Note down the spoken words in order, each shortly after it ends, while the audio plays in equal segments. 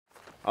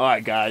All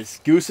right,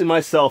 guys. Goose and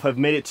myself have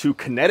made it to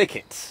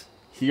Connecticut.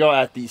 Here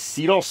at the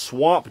Cedar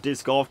Swamp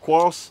Disc Golf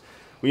Course.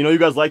 We know you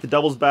guys like the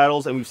doubles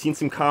battles, and we've seen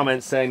some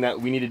comments saying that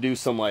we need to do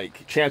some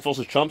like chance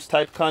versus chumps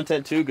type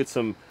content too. Get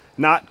some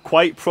not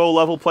quite pro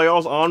level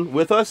players on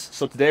with us.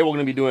 So today we're going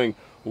to be doing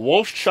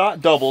worst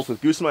shot doubles with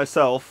Goose and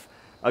myself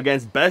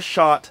against best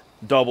shot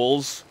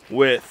doubles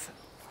with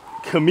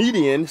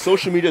comedian,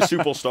 social media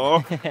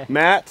superstar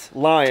Matt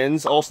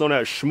Lyons, also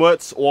known as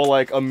Schmutz, or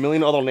like a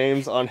million other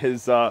names on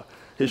his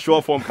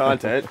short form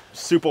content.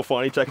 Super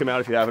funny. Check him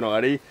out if you haven't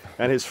already.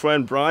 And his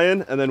friend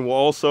Brian, and then we're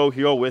also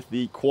here with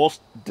the course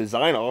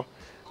designer,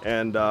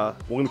 and we're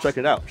gonna check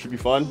it out. Should be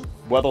fun.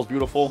 Weather's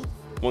beautiful.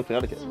 We're in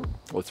Connecticut.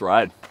 Let's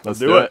ride. Let's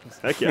do it.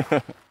 Heck yeah.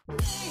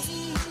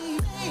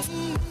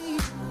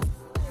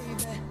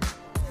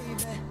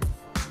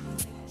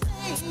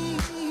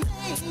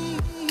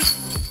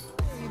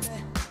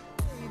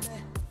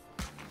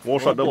 Wall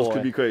shot doubles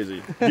could be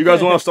crazy. Do you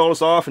guys want to start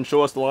us off and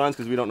show us the lines,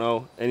 because we don't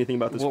know anything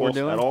about this course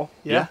at all?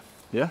 Yeah.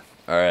 All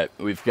right,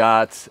 we've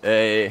got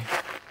a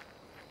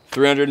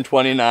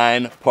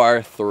 329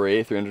 par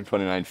 3,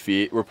 329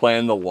 feet. We're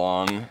playing the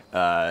long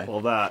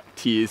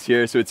tees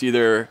here, so it's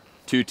either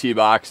 2 tee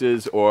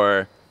boxes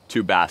or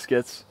 2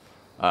 baskets.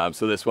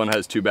 So this one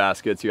has 2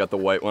 baskets. You got the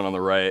white one on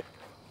the right.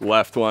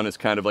 Left one is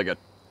kind of like a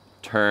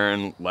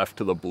turn left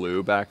to the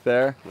blue back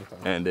there,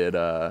 and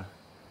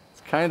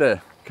it's kind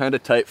of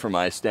tight for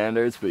my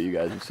standards, but you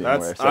guys have seen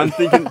worse. I'm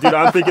thinking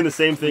the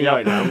same thing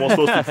right now. We're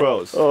supposed to be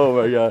pros.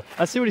 Oh my god!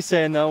 I see what he's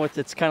saying though.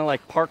 It's kind of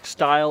like park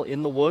style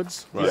in the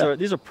woods. Right.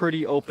 These are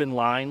pretty open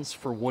lines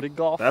for wooded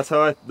golf. That's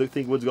how I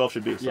think woods golf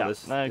should be. So yeah,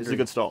 this is a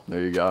good start.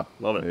 There you go.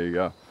 Love it. There you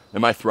go.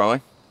 Am I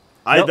throwing?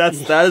 That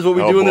is what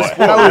we do in this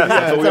sport. Yes,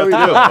 that's what we do.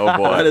 Oh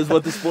boy. That is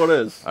what the sport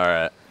is. All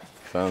right.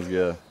 Sounds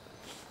good.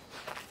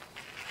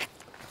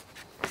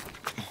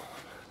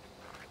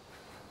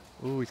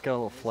 Ooh, he's got a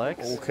little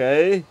flex.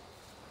 Okay.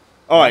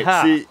 All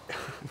right. See,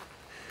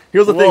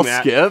 here's the thing,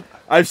 Matt. Skip.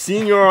 I've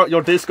seen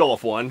your disc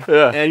golf one,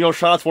 Yeah. and your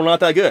shots were not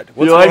that good.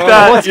 You like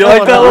that? You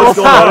like that little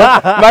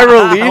spot? My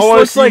release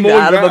looks like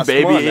that of a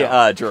baby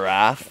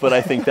giraffe, but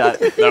I think that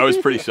was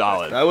pretty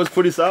solid. That was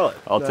pretty solid.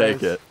 I'll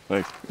take it.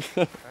 Like,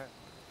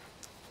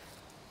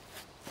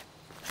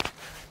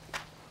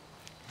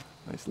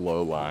 nice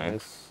low line.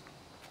 Nice.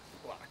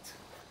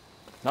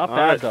 Not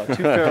bad though. 2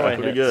 fairway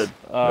Pretty hits.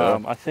 good.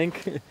 I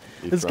think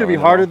this is gonna be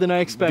harder than I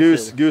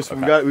expected. Goose,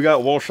 okay. we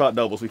got wall shot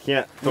doubles. We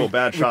can't throw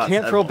bad shots. We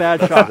can't throw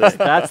bad shots.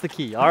 That's the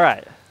key. All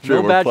right.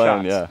 Sure, no bad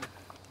playing, shots. yeah.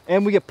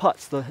 And we get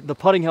putts. The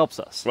putting helps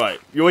us. Right.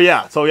 Well,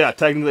 yeah. So yeah,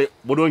 technically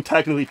we're doing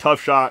technically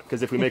tough shot,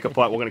 because if we make a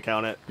putt, we're gonna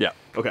count it. Yeah.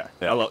 Okay.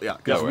 Yeah.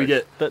 Because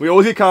we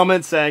always get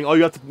comments saying, "Oh,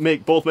 you have to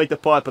both make the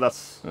putt," but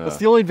that's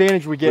the only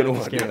advantage we get in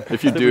this game.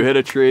 If you do hit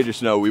a tree,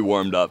 just know we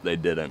warmed up. They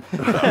didn't.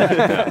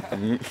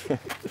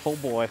 Oh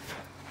boy.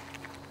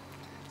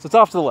 So it's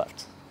off to the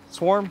left.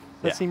 Swarm?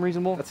 That seem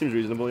reasonable? That seems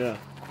reasonable, yeah.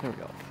 There we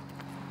go.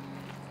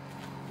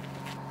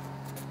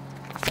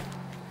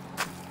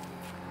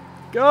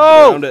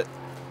 Go! Found it.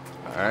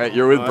 All right,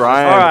 you're with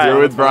Brian. You're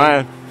with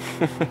Brian.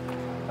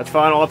 That's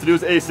fine. All I have to do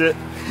is ace it.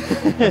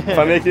 If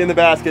I make it in the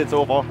basket, it's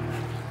over.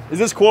 Is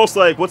this course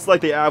like, what's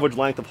like the average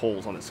length of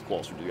holes on this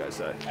course, would you guys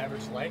say?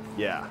 Average length?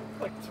 Yeah.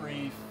 Like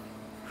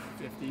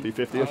 350.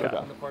 350? Okay.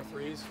 On the par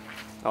 3s.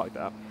 I like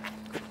that.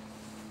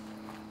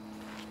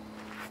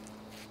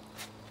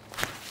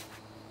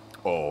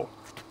 Oh.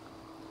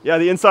 Yeah,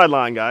 the inside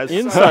line, guys.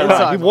 Inside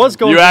line. He was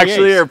going You for the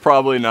actually ace. are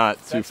probably not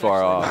too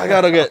far off. I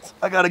gotta get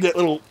a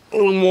little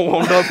more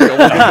warmed up here.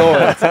 We'll get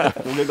going.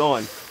 We'll get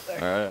going. All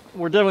right.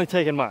 We're definitely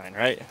taking mine,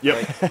 right?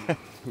 Yep.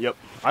 Yep.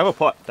 I have a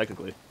putt,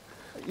 technically.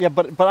 Yeah,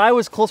 but I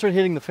was closer to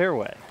hitting the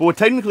fairway. But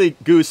technically,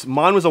 Goose,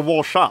 mine was a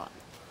wall shot.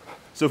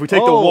 So if we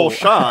take the wall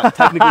shot,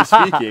 technically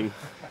speaking,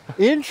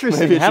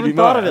 interesting. maybe it should Haven't be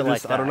thought mine. of it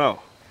like that. I don't know.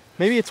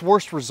 Maybe it's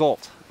worst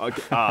result.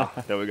 Okay.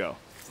 There we go.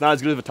 It's not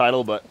as good of a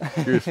title, but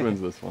Goose wins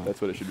this one. that's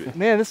what it should be.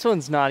 Man, this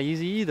one's not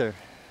easy either.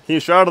 Can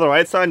you shot to the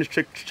right side and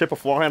just chip a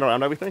forehand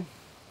around everything?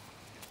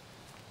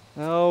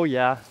 Oh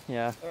yeah. All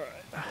right.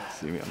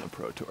 See me on the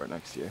Pro Tour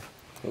next year.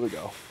 There we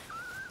go.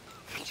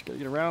 Just gotta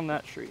get around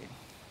that tree.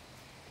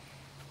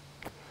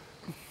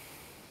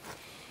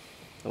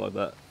 I love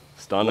that.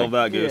 Stunning. Love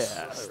that, Goose.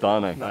 Yeah.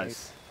 Stunning.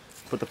 Nice.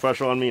 Put the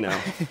pressure on me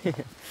now.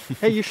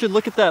 Hey, you should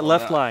look at that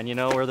left line, you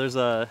know, where there's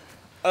a...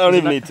 I don't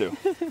even need to.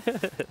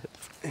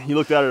 You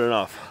looked at it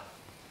enough.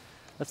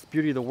 That's the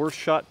beauty of the worst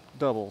shot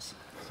doubles.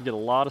 You get a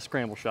lot of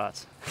scramble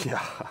shots.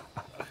 Yeah.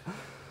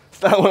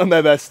 It's not one of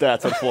my best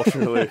stats,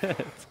 unfortunately.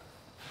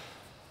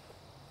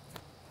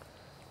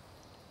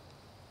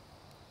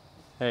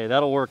 Hey,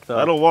 that'll work though.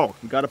 That'll work.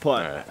 You got to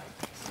putt. All right.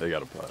 So you got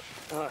to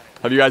putt.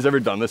 Have you guys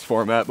ever done this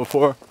format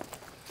before?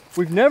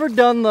 We've never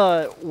done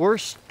the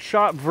worst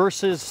shot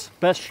versus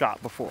best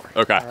shot before.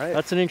 Okay. All right.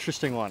 That's an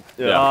interesting one.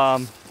 Yeah.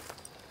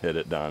 Hit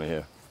it down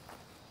here.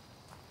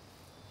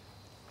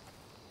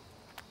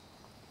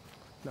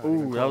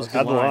 Ooh, that was a good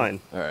Had the line.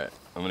 All right.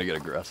 I'm going to get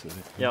aggressive.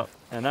 Yep.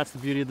 And that's the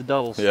beauty of the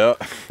doubles. Yeah.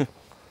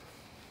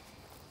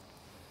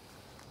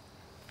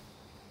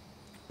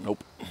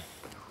 Nope.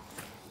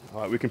 All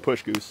All right, we can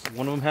push Goose.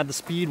 One of them had the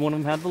speed, one of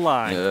them had the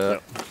line. Yeah.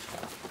 Yep.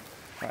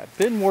 All right,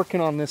 been working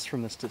on this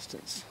from this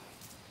distance.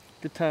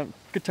 Good time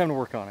to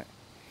work on it.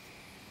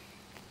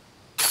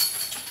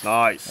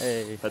 Nice.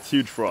 Hey. That's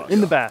huge for us. In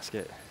the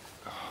basket.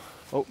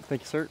 Oh,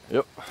 thank you, sir.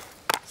 Yep.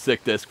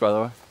 Sick disc, by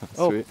the way. That's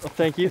Oh, sweet.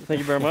 thank you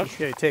very much.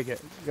 Okay, take it.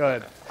 Go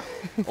ahead.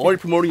 Oh, you're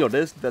promoting your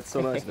disc? That's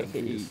so nice. Man.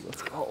 Hey,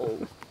 let's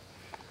go.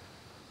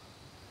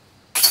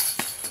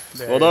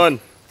 There. Well done.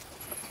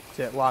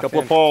 That's it, locked Couple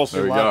in. of falls.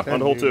 There we Locked go. On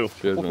the hole too.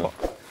 Cheers, man.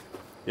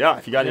 Yeah,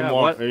 if you got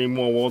Yeah, any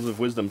more words of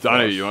wisdom. for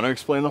Donnie, us. you want to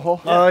explain the hole?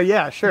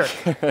 Yeah, sure.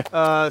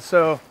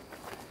 So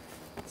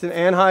it's an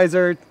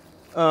Anheuser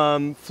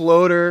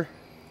floater.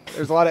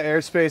 There's a lot of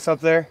airspace up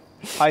there,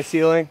 high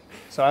ceiling.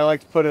 So I like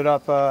to put it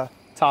up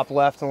top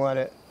left and let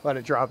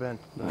it drop in.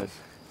 Nice.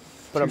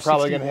 But I'm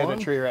probably gonna hit a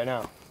 261? tree right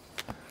now.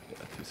 Yeah,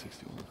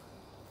 261.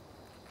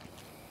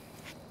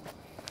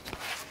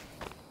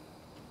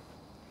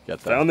 Get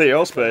that. Found the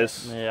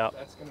airspace. Yeah.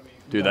 That's gonna be.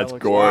 Dude, That that's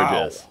looks-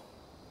 gorgeous.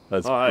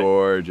 That's All right.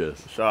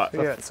 gorgeous. Shot.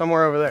 Yeah, it's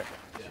somewhere over there.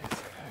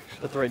 Is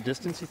that the right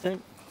distance, you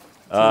think?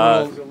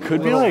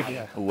 Could be like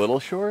yeah. a little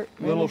short.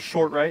 A little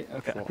short, right?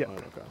 Okay. Yeah.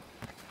 Okay.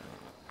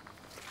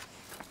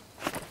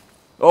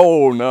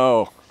 Oh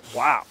no.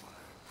 Wow.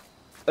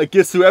 It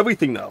gets through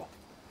everything though.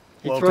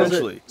 He Well, throws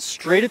potentially. it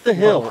straight at the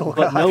hill,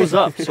 but nose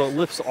up, so it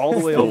lifts all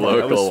the way The over. That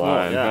was local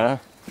smart, line, yeah. huh?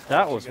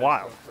 That was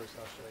wild.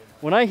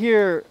 When I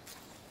hear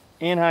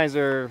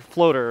Anheuser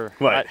floater,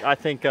 Right. I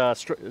think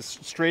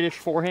straightish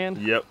forehand.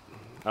 Yep.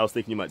 I was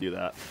thinking you might do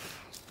that.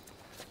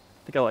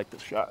 I think I like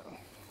this shot.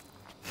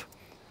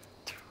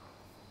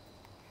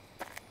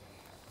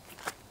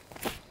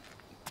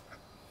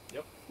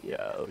 Yeah,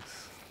 it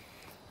looks.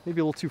 Maybe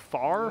a little too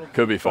far.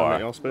 Could be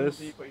Found far. the airspace.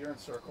 Deep, but you're in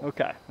circle.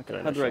 Okay. Okay.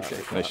 Very Had the right nice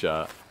shape. shot. Nice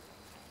shot.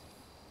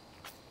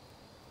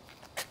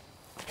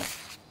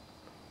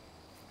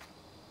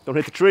 Don't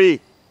hit the tree.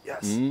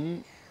 Yes.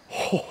 Mm.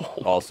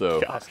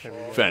 Also, That's gonna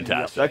be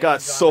fantastic. That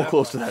got so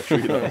close to that tree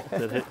though.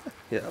 Did hit.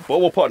 Yeah.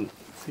 But we're putting.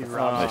 See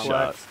Rob Nice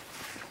shot.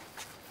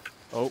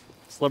 Oh,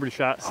 celebrity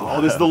shot.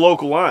 Oh, this is the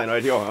local line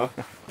right here, huh?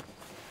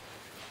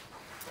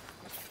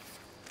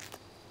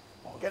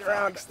 Get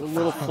around. The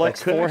little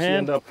flex Could actually forehand.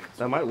 end up.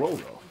 That might roll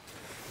though.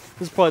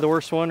 This is probably the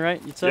worst one,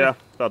 right? You'd say. Yeah,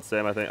 about the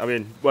same, I think. I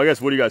mean, well, I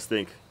guess, what do you guys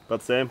think? About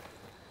the same?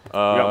 You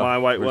got my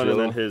white where's one your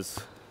and then little- his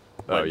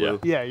Oh light yeah. blue.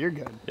 Yeah, you're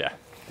good. Yeah.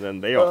 Then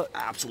they are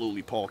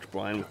absolutely parked,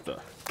 Brian, with the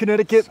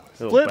Connecticut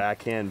little flip.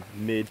 backhand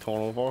mid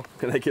turnover.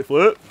 Can they get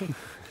flip?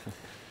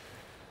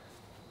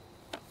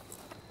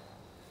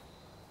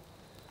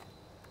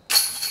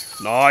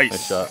 Nice.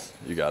 Nice shot.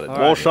 You got it. All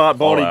Donnie. Well shot,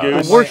 Bonnie All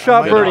Goose. out. Worst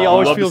shot I might- birdie I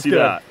always Love to feels see good.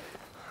 that.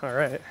 All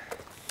right.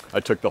 I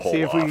took the hole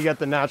See if we off. can get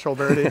the natural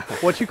birdie.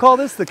 What you call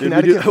this? The Dude, we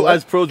Connecticut do, flip?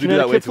 as pros, we do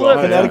that way Connecticut too flip.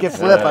 often. Connecticut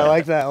flip. I Yeah.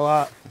 like that a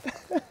lot.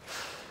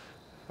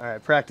 All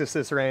right, practice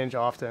this range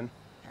often.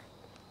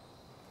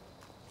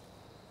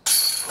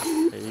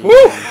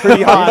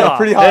 Pretty high.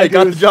 Pretty high. Hey,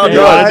 got the Goose. job Pretty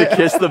You done. high. wanted to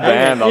kiss the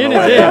band on in the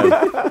is way in. in.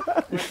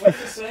 What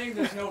you're saying,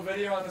 there's no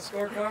video on the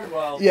scorecard?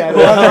 Well, Yeah,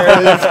 there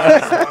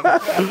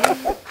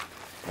it is.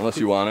 Unless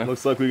you want to.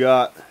 Looks like we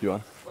got You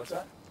want? what's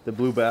that? the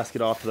blue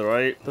basket off to the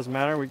right. Doesn't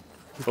matter. We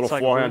Little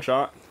cycle forehand through.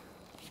 shot.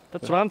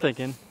 That's what I'm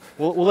thinking.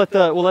 We'll let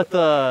the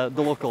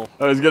local.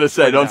 I was gonna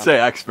say, don't down. say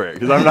expert,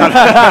 because I'm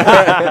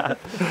not.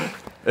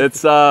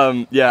 It's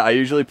yeah. I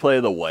usually play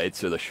the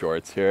whites or the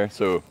shorts here,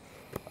 so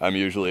I'm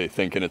usually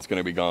thinking it's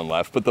gonna be going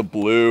left. But the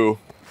blue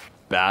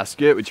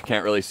basket, which you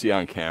can't really see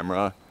on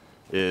camera,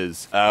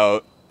 is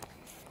out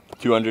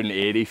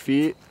 280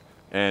 feet,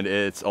 and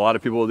it's a lot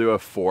of people will do a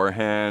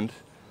forehand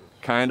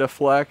kind of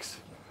flex,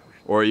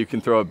 or you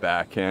can throw a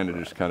backhand and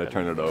just kind of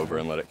turn it over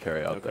and let it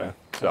carry out there.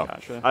 So.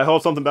 Gotcha. I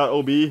heard something about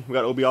OB. We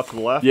got OB off to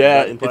the left. Yeah,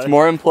 Is that in play? it's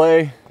more in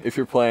play if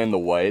you're playing the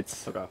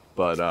whites. Okay.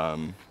 But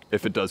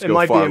if it does It go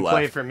might be far in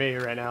play left. for me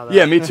right now, though.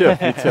 Yeah, me too. Me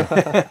too.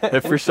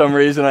 If for some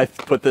reason I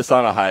put this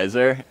on a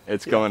hyzer,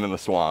 it's going in the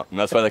swamp, and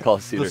that's why they call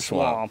it Cedar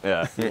swamp.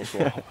 Yeah.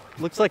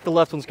 Looks like the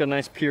left one's got a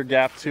nice pier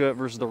gap to it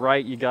versus the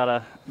right. You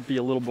gotta be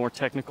a little more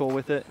technical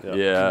with it. Yeah.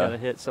 You Yeah. gotta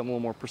hit something a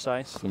little more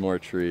precise. Some more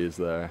trees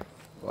there.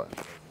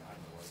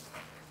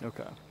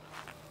 Okay.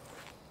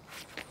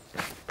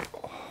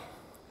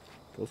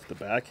 Goes to the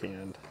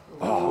backhand.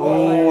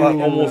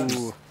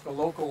 Almost. The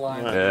local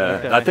line. Yeah.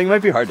 Okay. That thing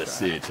might be hard to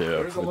see too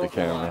There's a with the local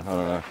camera. line. I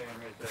don't know.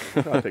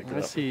 Right there. I picked it I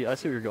up. see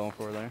what you're going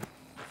for there.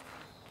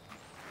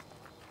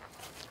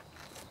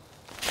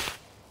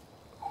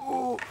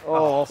 Oh,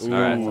 All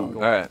right. All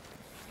right.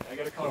 I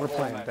got a color We're hole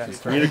playing match.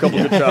 best. We need a couple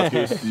good shots,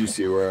 Goose. Did you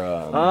see where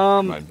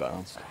mine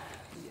bounced?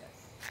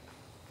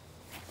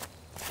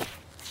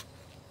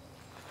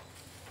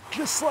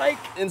 just like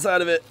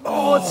Inside of it.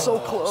 oh, it's so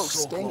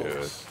close. Dang it. Dude.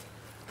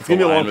 It's gonna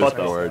be a long Line was putt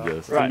though. gorgeous.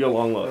 It's gonna be a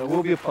long It look,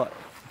 will be a putt.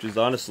 which is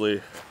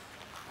honestly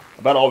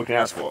about all we can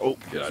ask for. Oh,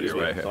 Get out of excuse your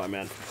me. way here. Sorry,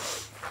 man.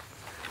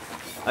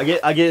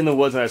 I get in the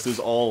woods and I just lose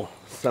all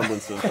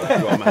semblance of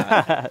where I'm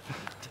at.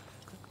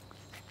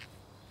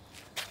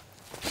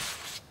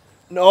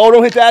 No,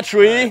 don't hit that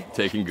tree.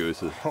 Taking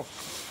gooses.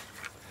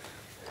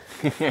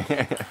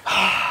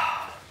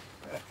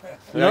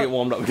 We gotta get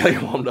warmed up. We gotta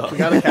get warmed up. We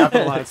gotta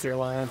capitalize here,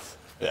 Lyons.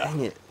 Yeah.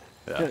 Dang it.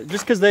 Yeah.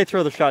 Just because they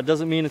throw the shot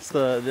doesn't mean it's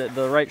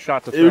the right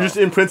shot to throw. It was just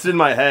imprinted in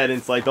my head, and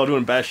it's like they're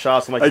doing best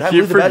shots. I'm like, I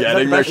keep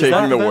forgetting they're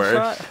shaking the word.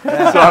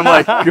 Yeah. So I'm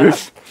like,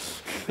 Goose.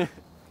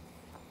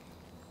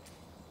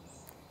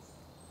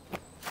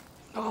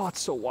 Oh,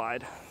 it's so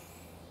wide.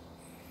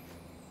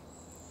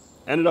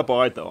 Ended up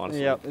alright though,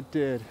 honestly. Yep, it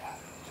did.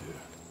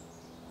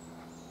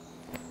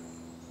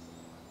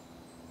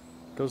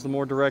 Goes the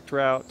more direct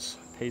routes,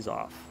 pays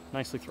off.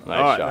 Nicely thrown. Nice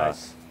Alright, shot.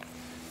 nice.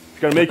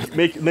 Gotta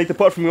make the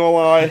putt from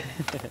your eye.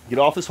 Get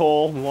off this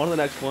hole. Move on to the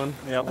next one.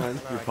 Yep.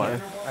 You're fine.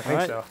 I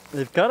think so.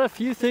 They've got a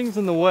few things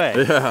in the way.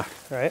 Yeah.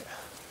 Right?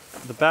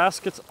 The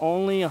basket's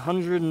only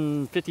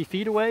 150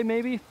 feet away,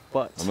 maybe,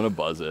 but I'm gonna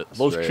buzz it.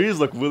 Those straight. trees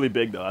look really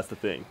big though. That's the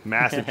thing.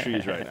 Massive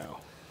trees right now.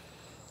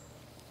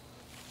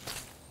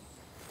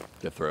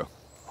 Get through.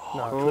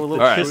 a little All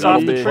right, kiss that'll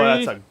off the be- tree.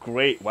 That's a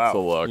great That's a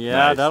wow. look.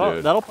 Yeah, nice,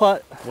 dude. that'll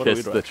putt. What are we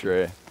Kiss doing? the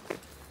tree.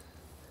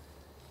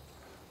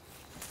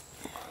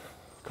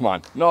 Come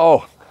on. No.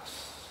 All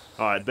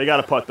right, they got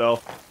a putt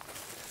though.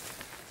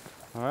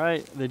 All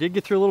right, they did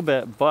get through a little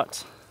bit,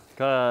 but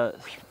got a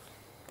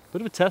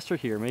bit of a tester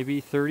here,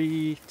 maybe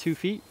 32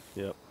 feet.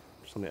 Yep.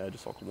 Just on the edge of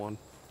circle one.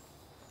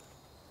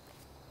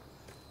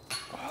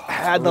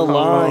 Had the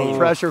line.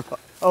 Pressure.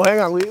 Oh, hang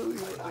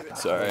on.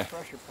 Sorry.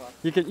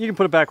 You can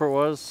put it back where it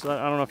was.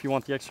 I don't know if you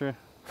want the extra.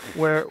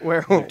 Where?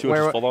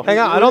 inches full off. Hang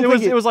on. I don't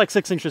think it was like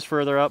 6 inches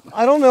further up.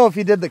 I don't know if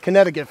he did the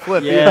Connecticut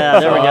flip. Yeah,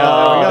 there we go.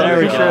 gotta There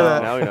we make go. sure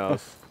that- Now he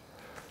knows.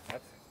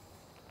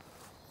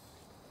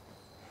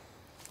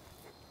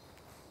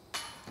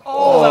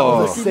 Oh, that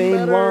was the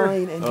same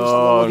line and just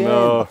Oh log in.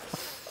 no.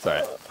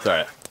 Sorry.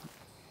 Sorry.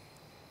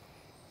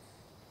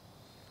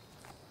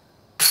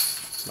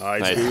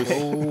 Nice, Nice. Goose.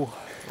 Oh,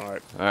 All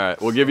right. All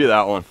right. We'll give you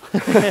that one.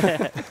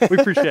 we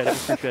appreciate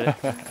it. We appreciate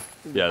it.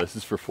 Yeah. This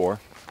is for 4.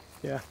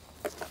 Yeah.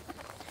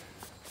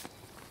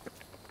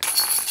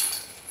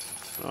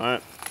 All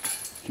right.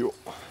 Cool.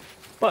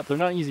 But they're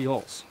not easy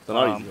holes. They're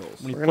not easy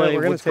holes. When you We're gonna- play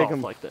we're gonna woods take golf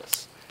 'em like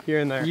this, Here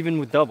and there. even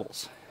with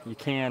doubles, you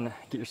can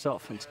get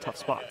yourself into tough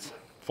spots.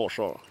 For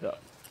sure. Yeah.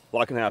 A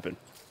lot can happen.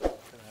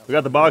 We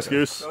got the box,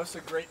 Goose. So it's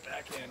a great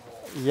backhand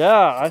hole.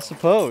 Yeah, I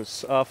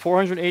suppose.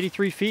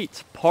 483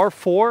 feet. Par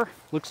 4.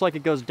 Looks like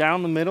it goes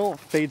down the middle,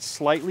 fades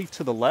slightly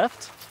to the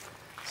left.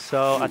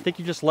 So I think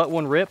you just let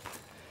one rip.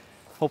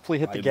 Hopefully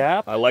hit the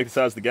gap. I like the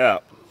size of the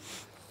gap.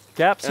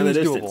 Gap And the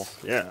seems distance.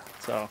 doable. Yeah.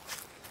 So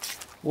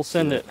we'll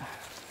send it.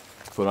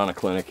 Put on a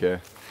clinic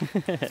here.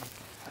 I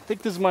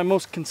think this is my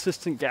most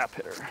consistent gap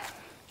hitter.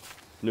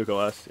 NUKE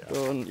OS.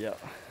 Yeah. Yeah.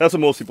 That's what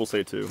most people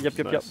say too. Yep, It's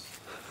yep, nice.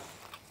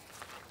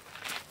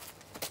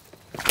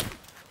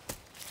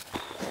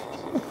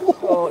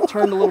 Oh, it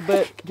turned a little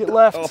bit. Get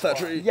left. Off that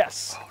tree.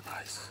 Yes.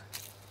 Nice.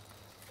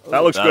 That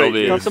looks That'll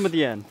great. be- Got some at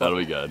the end. That'll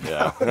be good.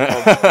 Yeah.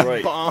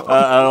 Great.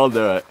 That'll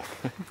do it.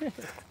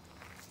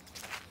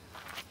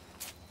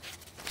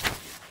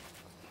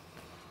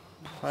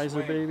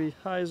 Hyzer, baby.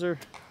 Hyzer.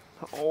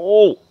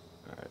 Oh.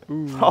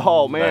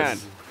 Oh man.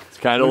 Nice. It's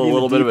kind of a Would be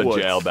little the bit of deep a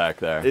woods. jail back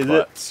there. Is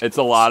but it? It's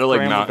a lot of like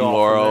Scramble mountain golf from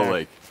laurel, there.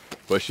 like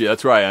bushy.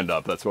 That's where I end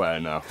up. That's why I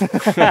know.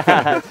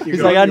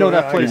 He's like, I know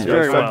that place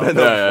very well.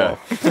 Yeah,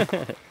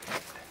 yeah.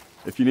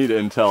 If you need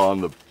intel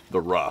on the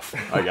rough,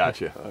 I got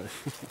you.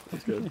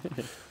 That's good.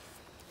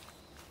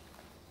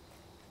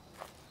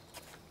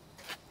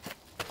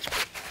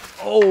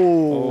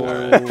 Oh.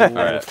 All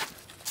right.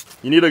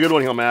 You need a good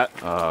one here, Matt.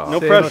 No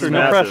Save pressure, us no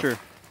massive. pressure.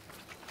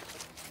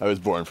 I was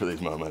born for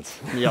these moments.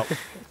 Yep.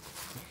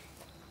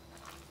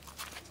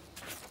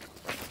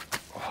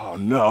 Oh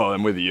no,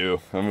 I'm with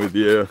you. I'm with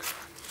you.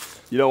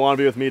 You don't want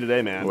to be with me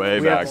today, man. Way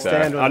We have back to stand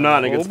there. with I'm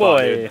not in a Oh good spot,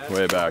 boy. dude.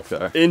 Way back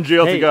there. In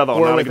jail Hey, together.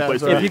 or Not a with good that place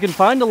to zone. If be. you can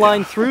find a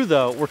line through,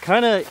 though, we're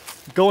kind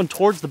of going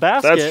towards the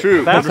basket. That's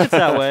true. Basket's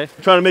that way.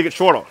 Trying to make it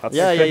shorter. That's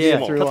Yeah, yeah,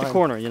 yeah. through Cut line. the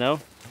corner, you know?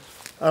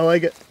 I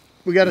like it.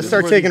 We got to This is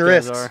start where taking these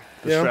guys risks. are.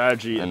 the you know?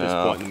 strategy I at this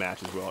know. point in the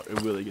match as well.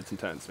 It really gets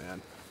intense,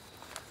 man.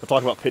 We're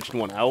talking about pitching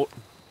one out,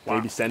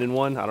 maybe sending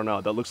one. I don't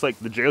know. That looks like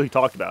the jail he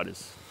talked about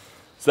is.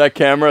 Does that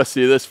camera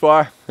see this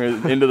far? Or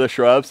into the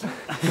shrubs?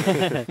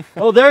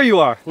 Oh, there you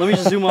are. Let me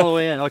just zoom all the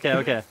way in. Okay,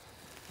 okay.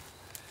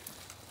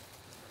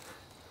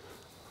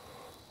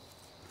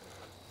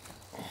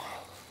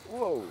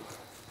 Whoa.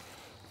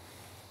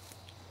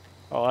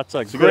 Oh, that's a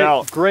a good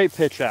out. great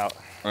pitch out.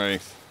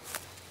 Thanks.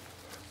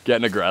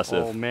 Getting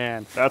aggressive. Oh,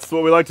 man. That's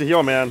what we like to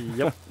hear, man.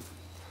 Yep.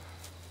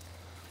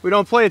 We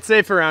don't play it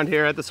safe around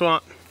here at the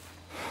swamp.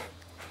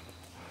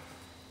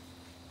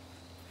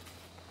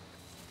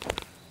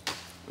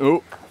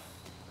 Ooh.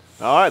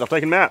 All right, I'm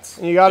taking Matt's.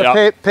 And you got to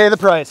Yep. pay the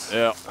price.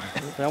 Yeah.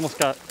 They almost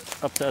got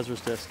up to Ezra's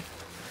disc.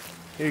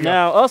 Here you go.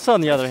 Now, us on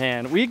the other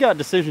hand, we got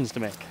decisions to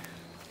make.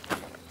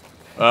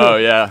 Oh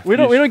yeah. We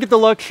don't get the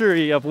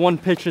luxury of one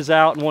pitches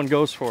out and one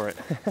goes for it.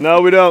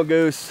 No, we don't,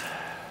 Goose.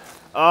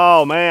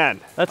 Oh man.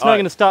 That's All not right.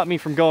 going to stop me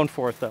from going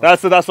for it, though.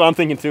 That's what I'm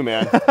thinking too,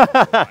 man.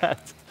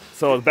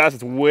 So the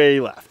basket's way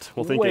left.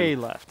 We're thinking way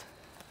left.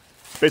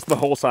 based on the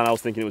whole sign. I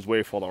was thinking it was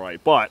way further right,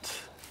 but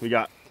we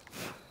got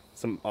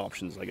some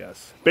options, I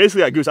guess.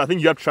 Basically, Goose, I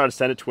think you have to try to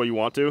send it to where you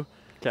want to.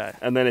 Okay.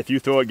 And then if you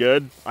throw it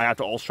good, I have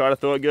to also try to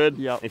throw it good.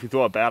 Yep. If you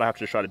throw it bad, I have to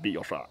just try to beat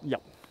your shot.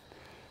 Yep.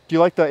 Do you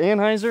like the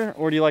Anheuser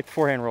or do you like the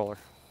forehand roller?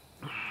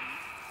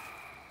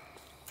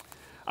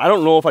 I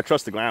don't know if I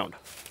trust the ground,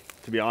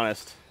 to be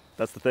honest.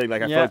 That's the thing.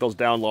 Like, I feel Yeah. like those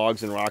down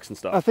logs and rocks and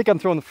stuff. I think I'm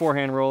throwing the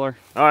forehand roller.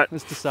 All right.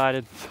 It's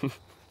decided.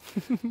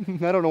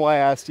 I don't know why I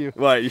asked you.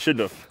 Right, you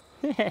shouldn't have.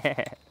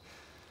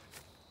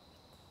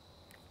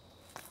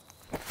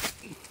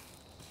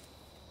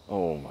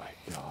 Oh my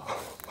god.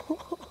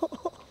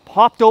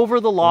 Popped over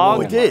the log.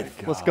 Oh, it did.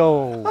 Let's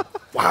go.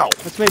 Wow.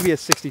 That's maybe a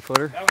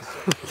 60-footer.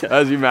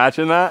 As you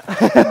matching that?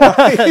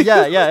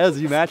 yeah.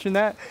 As you matching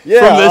that?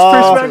 Yeah. From this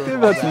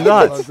perspective, that's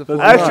nuts. That's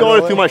I actually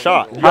only threw my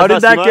shot. How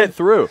did that get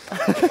through?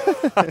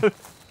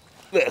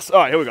 This. All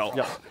right, here we go.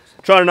 Yeah.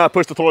 Trying to not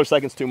push the 4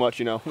 seconds too much,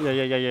 you know.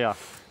 Yeah.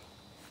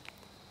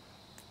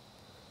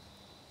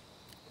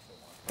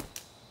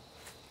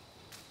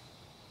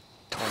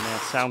 Oh man,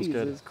 sounds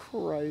good. Jesus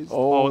Christ.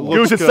 Oh, it Goose,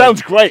 looks it good.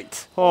 sounds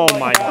great. Oh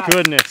my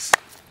goodness.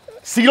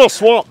 Cedar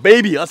Swamp,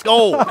 baby. Let's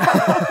go.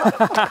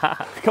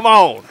 Come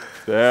on.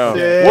 Damn.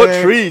 Damn.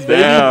 What trees,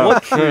 baby? Damn.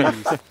 What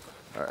trees?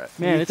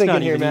 Man, you it's thinking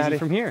not here, even easy Maddie?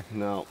 from here.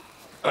 No.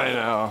 I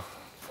know.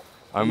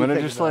 I'm gonna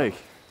think just about like,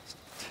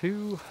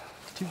 Two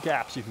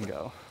gaps you can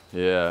go.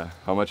 yeah.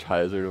 How much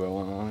hyzer do I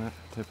want on it?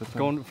 Type of thing.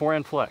 Going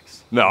forehand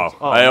flex. No,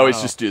 Oh, I always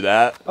no. just do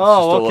that. It's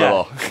Oh,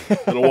 just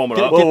okay. It'll warm it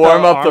Get- up. We'll the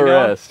warm up the arm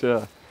down? wrist.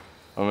 Yeah.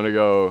 I'm gonna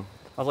go.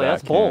 I was like,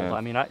 that's backhand. bold.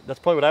 I mean, that's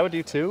probably what I would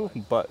do too,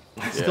 but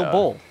it's still Yeah.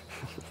 bold.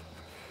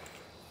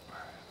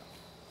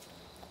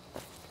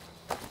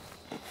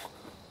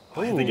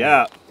 Hit the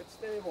gap.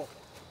 That's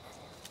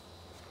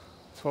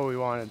what we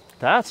wanted.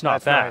 That's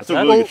not That's bad. nice. That's a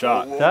really good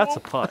shot. That's a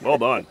putt. Well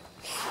done.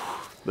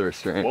 The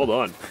restraint. Well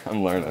done.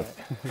 I'm learning.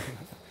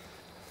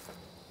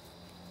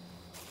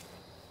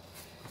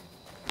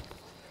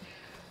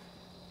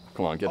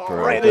 Come on, get through.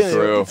 right Get in.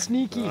 through.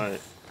 Sneaky. All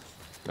right.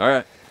 All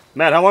right.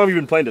 Matt, how long have you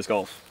been playing disc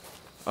golf?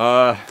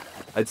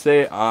 I'd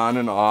say on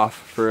and off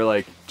for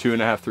like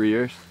 2.5, 3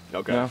 years.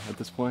 Okay. Now at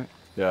this point.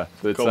 Yeah.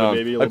 So it's, COVID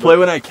maybe a I little play bit?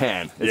 when I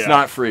can. It's Yeah.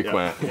 not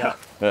frequent. Yeah.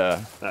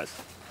 Yeah.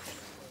 Nice.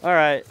 All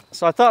right,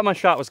 so I thought my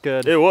shot was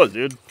good. It was,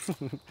 dude.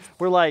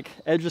 We're like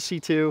edge of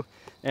C2,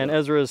 and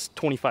Ezra's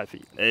 25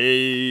 feet.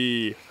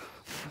 Hey.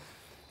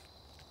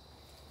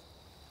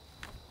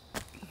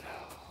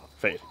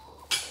 Fade.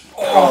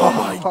 Oh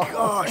my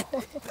gosh.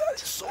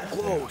 That's so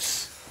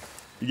close.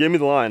 You gave me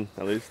the line,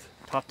 at least.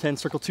 Top 10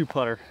 circle 2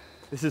 putter.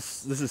 This is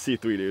C3,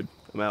 dude.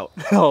 I'm out.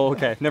 Oh,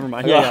 okay, never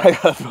mind. I Yeah,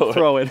 gotta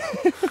throw it.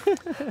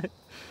 throw it.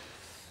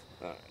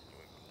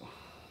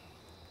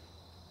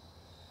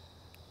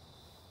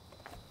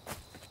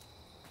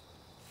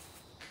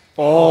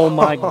 Oh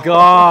my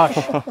gosh.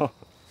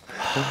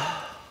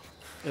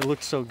 It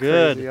looks so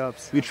Crazy good.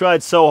 ups. We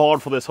tried so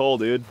hard for this hole,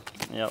 dude.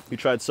 Yep. We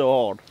tried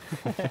so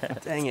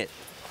hard. Dang it.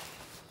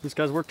 These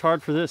guys worked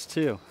hard for this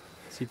too.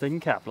 See if they can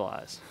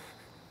capitalize.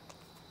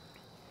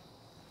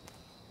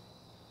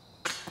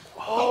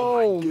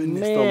 Oh, Goodness,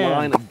 man. the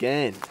line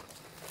again.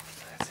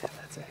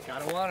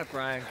 Gotta want it,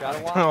 Brian.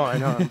 Gotta want Oh, I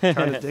know. I'm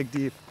trying to dig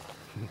deep.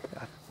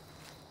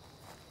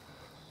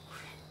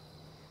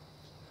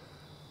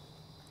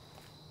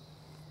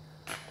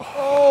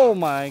 Oh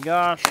my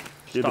gosh.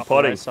 Dude, the Stop on the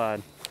putting. right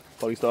side.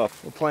 Funny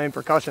stuff. We're playing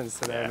percussions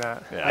today,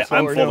 Matt. Yeah. That's what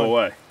I'm we're full doing.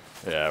 away.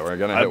 Yeah. We're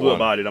gonna I hit blew it one.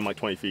 by, dude. I'm like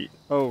 20 feet.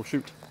 Oh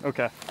shoot.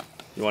 Okay.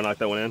 You want to knock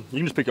that one in? You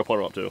can just pick your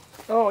putter up, too.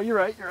 Oh, you're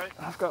right. You're right.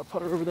 I've got a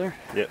putter over there.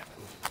 Yeah.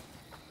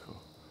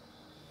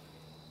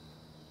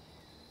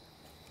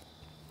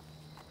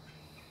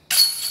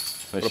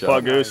 Nice What a shot.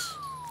 putt, Goose.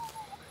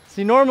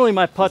 See, normally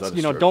my putts, that a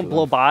you know, stroke don't for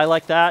blow them? by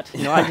like that.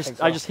 You know, I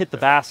so. just hit the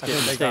basket I and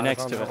think they stay got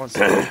next us on to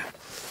that it. one.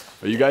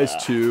 Are you guys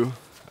 2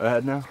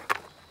 ahead now?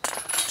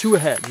 2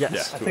 ahead. Yes. Yeah,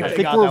 I two think,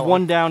 ahead. we're that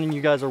 1 down and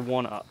you guys are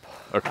 1 up.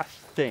 Okay. I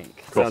think.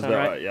 Does Sounds that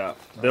about sound right, yeah.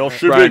 There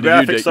should Brian, be a did you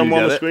graphic get- somewhere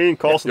you on the get it? screen.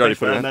 Carlson, You already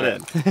thanks for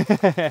adding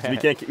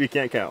that in. we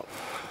can't count.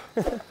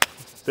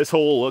 This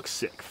hole looks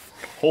sick.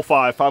 Hole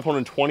 5,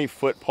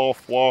 520-foot par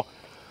 4.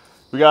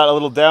 We got a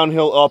little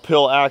downhill,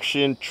 uphill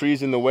action,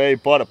 trees in the way,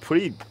 but a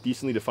pretty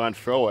decently defined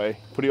fairway.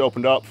 Pretty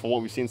opened up for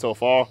what we've seen so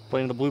far.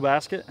 Playing the blue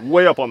basket.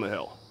 Way up on the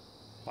hill.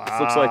 Wow. This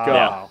looks like This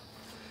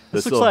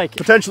looks This'll- like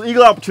potential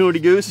eagle opportunity,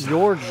 Goose.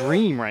 your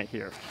dream right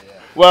here.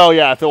 Well,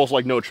 yeah, if there was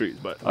like no trees,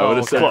 but I would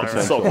have okay. said close,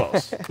 potential. so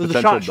close. There's a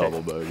Potential shot shape.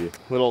 double bogey.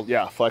 Little,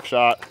 yeah, flex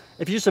shot.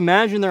 If you just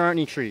imagine there aren't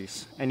any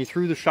trees and you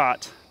threw the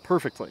shot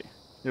perfectly,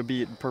 it would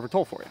be a perfect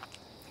hole for you.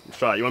 Let's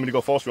try it. You want me to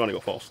go first or you want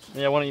to go first?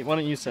 Yeah, why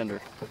don't you send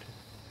her?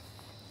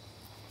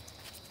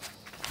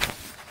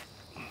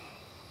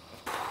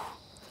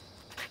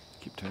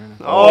 Keep turning.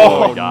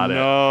 Oh, got it.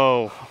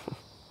 No.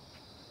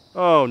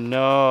 Oh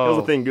no. That was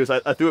the thing, Goose.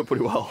 I threw it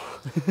pretty well.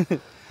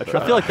 I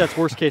feel like that's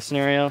worst case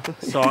scenario.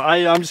 So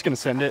I'm just gonna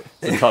send it.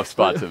 It's a tough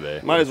spot to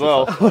be. Might as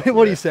well. What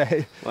do you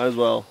say? Might as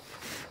well.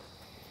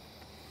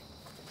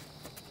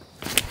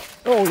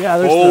 Oh yeah,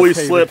 there's Holy the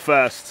pavement. slip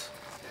fest.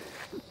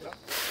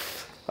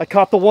 I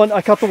caught the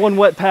one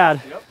wet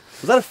pad.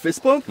 Was that a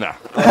fist bump? No.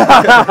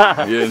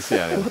 You didn't see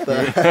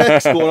anything.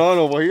 What's going on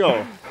over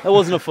here? That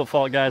wasn't a foot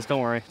fault, guys.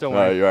 Don't worry. Don't Oh,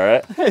 worry. you all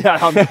right? Yeah,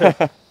 I'm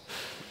good.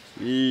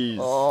 Jeez.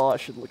 Oh, I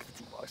should look at the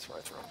tee box before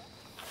I throw.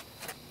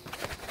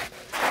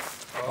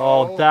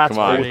 Oh, that's Come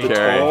on, pretty.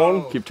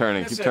 carry. Keep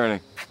turning. Keep turning.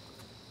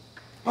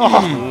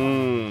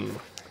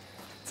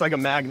 It's like a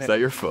magnet. Is that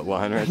your foot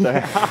line right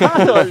there?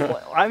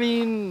 I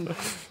mean,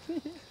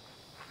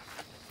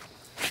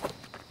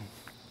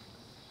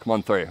 Come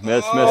on, 3.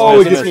 Miss, Oh,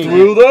 miss, it miss, gets miss.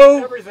 through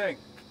though? Everything.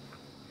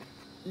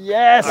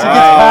 yes, he gets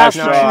Wow, past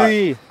nice the shot.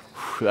 tree.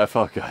 That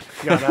felt good.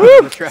 Got out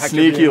of the track.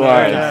 Sneaky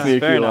line. nice, Sneaky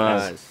very line.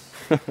 nice.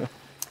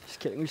 Just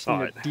kidding. We just need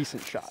Alright. a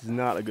decent shot. It's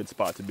not a good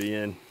spot to be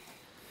in.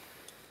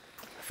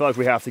 I feel like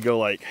we have to go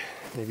like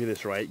maybe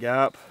this right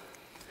gap.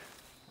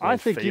 I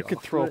and think you fade could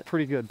off throw a it.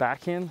 pretty good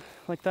backhand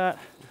like that.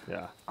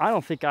 Yeah. I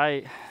don't think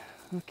I.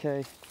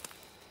 Okay.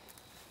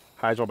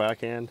 Hydro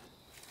backhand.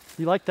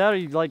 You like that, or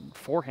you like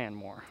forehand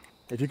more?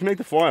 If you can make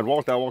the forehand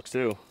walk, that walks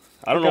too.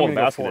 I don't think know I'm what gonna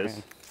go basket is.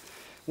 forehand.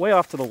 Way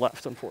off to the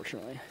left,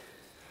 unfortunately.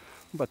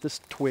 What about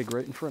this twig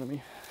right in front of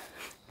me?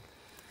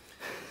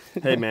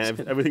 Hey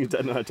man, everything's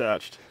dead and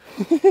unattached.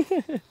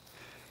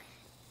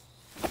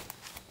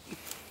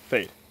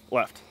 Fade.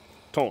 Left.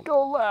 Tone.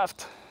 Go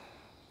left.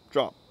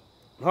 Drop.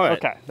 All right.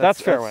 Okay, that's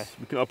fairway.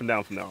 We can up and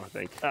down from now, I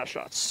think. That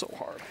shot's so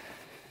hard.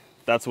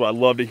 That's what I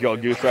love to hear.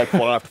 Goose right,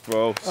 pull off to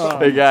throw.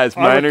 Hey guys,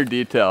 minor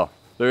detail.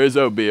 There is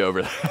OB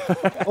over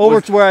there. Over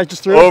to where I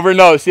just threw. Over,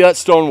 no, see that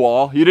stone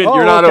wall? You didn't. Oh,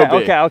 You're not okay, OB.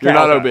 okay, You're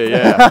not okay. OB.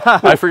 Yeah.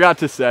 I forgot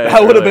to say.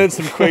 That would have earlier. been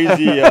some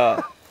crazy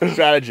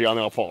strategy on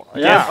the pull.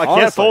 Yeah, I can't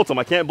honestly. fault him.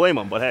 I can't blame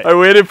him. But hey, I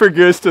waited for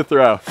Goose to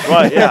throw.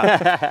 right?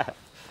 Yeah.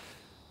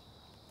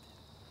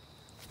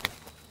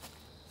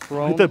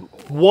 Thrown. The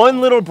one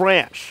little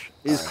branch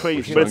is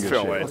crazy, but it's Good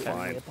fairway. shape. It's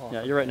fine.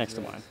 Yeah, you're right next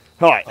to mine.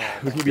 All right.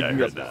 We can be Yeah, I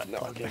heard that. No,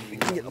 okay. We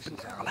can get up and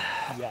down.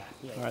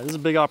 All right, this is a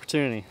big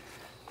opportunity.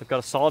 They've got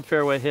a solid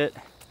fairway hit.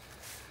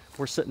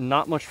 We're sitting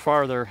not much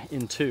farther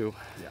in 2.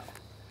 Yeah.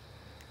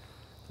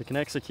 They can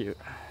execute.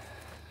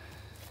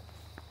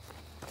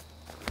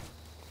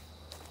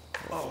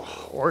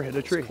 Or hit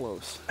a tree.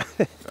 Close.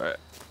 All right.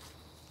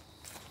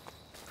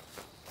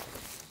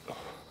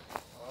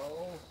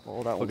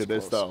 Oh, that Look at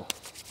this close.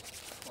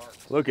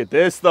 though. Look at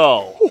this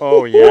though.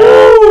 Oh yeah.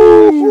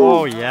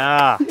 Oh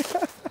yeah.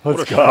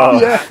 Let's go.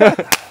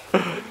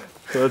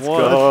 Let's What?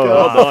 go.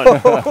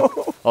 Well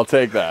done. I'll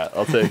take that.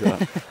 I'll take that.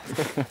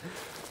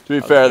 To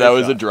be fair, that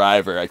was a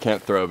driver. I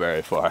can't throw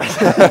very far.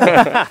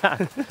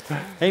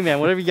 Hey man,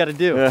 whatever you got to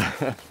do.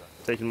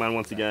 Taking mine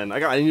once again.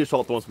 I need to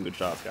start throwing some good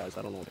shots, guys.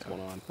 I don't know what's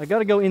going on. I got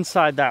to go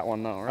inside that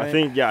one though, right?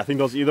 I think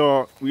those we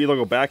either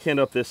go backhand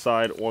up this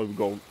side or we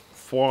go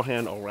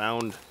forehand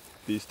around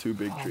these 2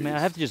 big Oh trees. man, I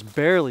have to just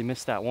barely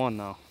miss that one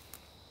though.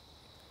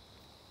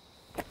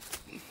 I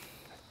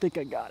think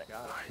I got it.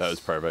 That was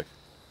perfect.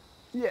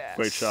 Yeah.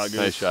 Great shot, Goose.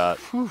 Nice shot.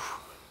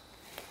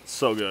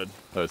 So good.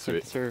 That was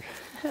sweet. Sir.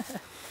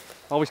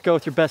 Always go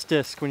with your best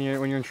disc when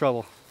you're in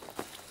trouble.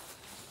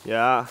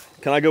 Yeah.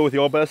 Can I go with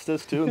your best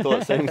disc too and throw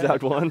that same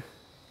exact one?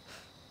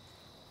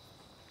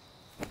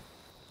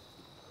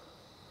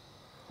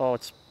 Oh,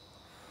 it's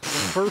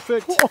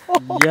perfect.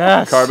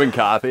 Yes. Carbon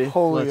copy.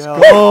 Holy hell.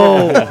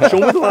 Oh. Show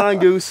me the line,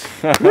 Goose.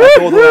 Let's go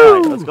with the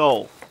line. Let's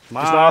go. Just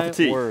not off the My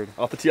tee. word.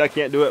 Off the tee, I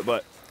can't do it,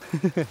 but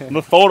on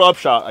the forward up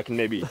shot, I can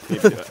maybe do it.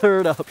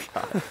 Third up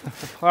shot.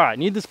 All right,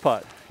 need this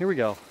putt. Here we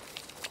go.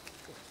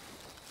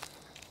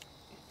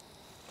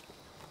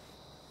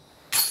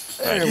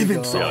 There we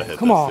go. Gotta hit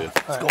Come this, on. dude.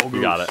 Let's go,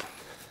 You got it.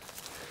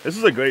 This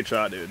is a great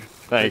shot, dude.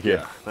 Thank you.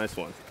 Yeah, nice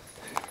one.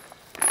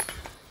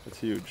 That's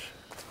huge.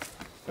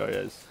 Oh, he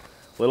is.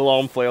 Little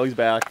arm flail, he's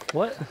back.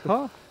 What?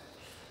 Huh?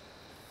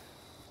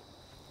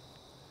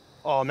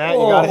 Oh, Matt, you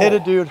gotta hit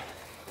it, dude.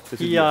 This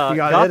He is gotta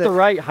got hit the it.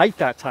 right height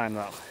that time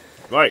though.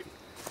 right.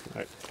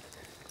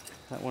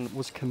 That one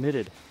was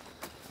committed.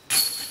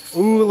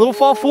 Ooh, a little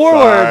fall forward,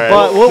 Sorry.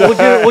 but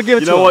we'll give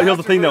it You to know him. what? Here's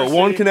the thing, though.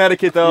 One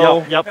Connecticut,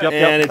 though. Yep.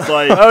 And it's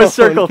like, That was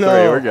circle 3.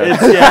 We're good.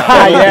 it's,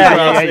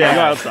 yeah, go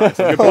outside.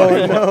 So good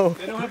ball.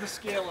 They don't have a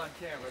scale on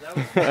camera. That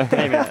was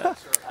Hey, man,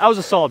 that was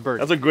a solid birdie.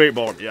 That's a great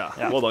ball. Yeah.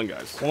 Yeah. Well done,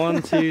 guys.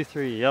 1, 2,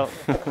 3. Yep.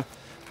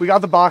 We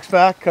got the box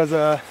back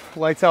because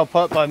lights out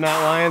putt by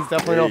Matt Lyons.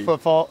 Definitely no Hey.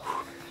 foot fault.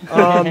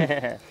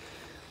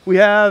 We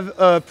have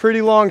a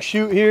pretty long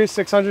shoot here,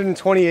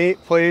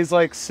 628, plays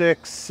like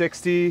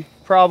 660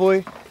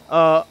 probably.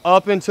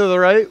 Up and to the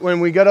right, when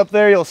we get up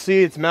there, you'll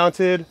see it's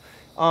mounted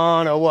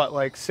on a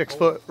like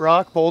 6-foot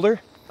rock boulder.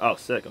 Oh,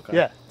 sick. Okay.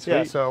 Yeah, Sweet.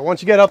 yeah. So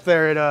once you get up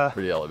there, it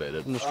Pretty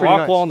elevated. And the Pretty rock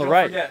nice. wall on the Don't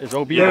right forget. is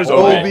OB. there's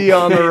Oh, OB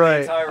on the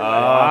right. Okay, good to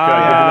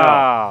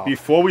Wow. know.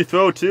 Before we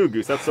throw, too,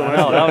 Goose. That's so nice.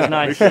 No, that was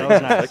nice. That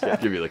was nice.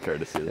 Give you the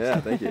courtesy. Yeah,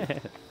 thank you.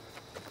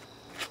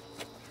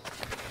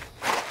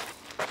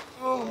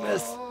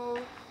 It's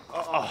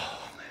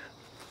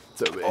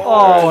OB.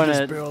 Oh, and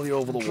it barely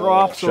over the wall.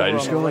 drops Should I over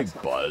just on go the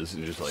like buzz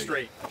and just like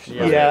straight.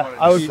 Yeah,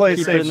 I would play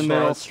keep safe it in the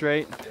middle, spots.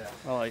 straight.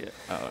 I like it.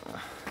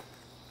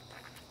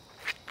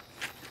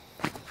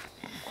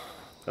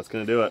 That's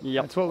going to do it.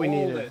 Yep. That's what we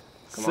Hold needed. it.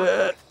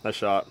 Sit. Nice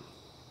shot.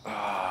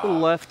 To the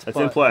left. That's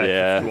but in play.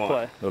 Yeah. If you want.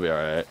 play. It'll be all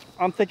right.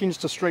 I'm thinking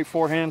just a straight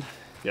forehand.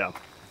 Yeah.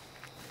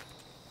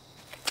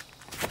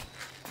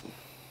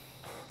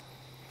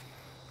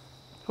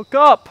 Hook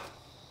up.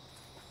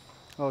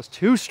 Oh, it's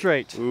too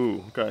straight.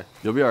 Ooh, okay.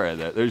 You'll be all right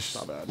there. There's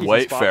Not bad.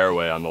 white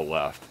fairway on the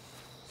left.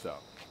 So.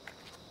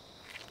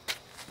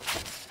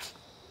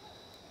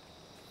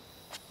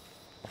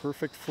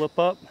 Perfect flip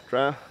up.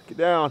 Try, get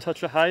down.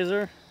 Touch a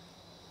hyzer.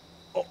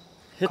 Oh,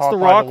 hits Caught the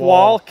by rock the wall.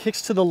 wall.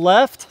 Kicks to the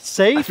left. I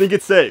Safe. think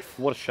it's safe.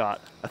 What a shot.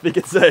 I think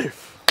it's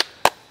safe.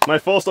 My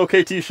first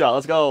OK tee shot.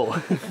 Let's go.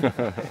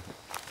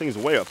 Thing's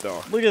way up there.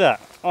 Look at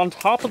that. On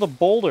top of the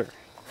boulder.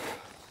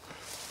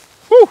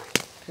 Whew.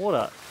 What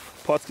a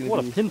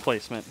pin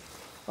placement.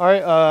 All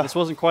right. This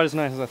wasn't quite as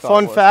nice as I thought.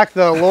 Fun it was. fact: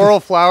 the laurel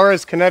flower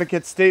is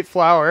Connecticut's state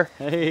flower.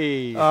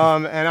 Hey. And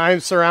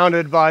I'm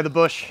surrounded by the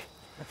bush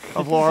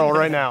of laurel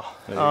right now.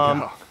 There you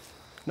go.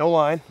 No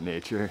line.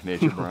 Nature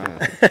Brian.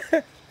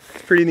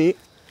 It's pretty neat.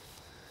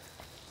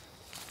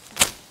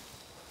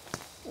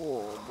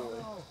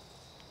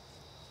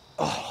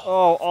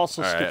 Oh,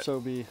 also All skips right.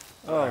 OB.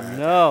 Oh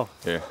no.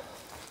 Here.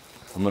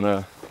 I'm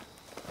gonna.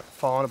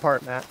 Falling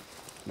apart, Matt.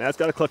 Matt's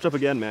got to clutch up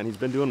again, man. He's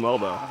been doing well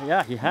though.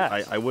 Yeah, he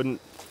has. I wouldn't.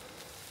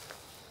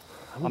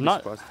 I'm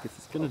not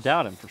gonna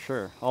doubt him for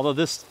sure. Although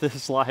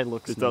this lie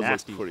looks It does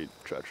nasty. look pretty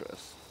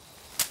treacherous.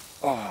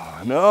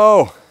 Oh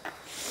no.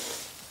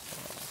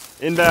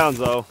 Inbounds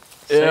though.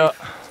 Yeah.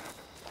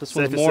 This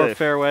Safe one's is more safe.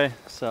 fairway,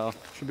 so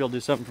should be able to do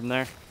something from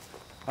there.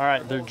 All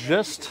right, they're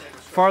just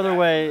farther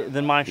away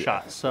than my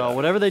shot. So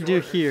whatever they do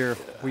here,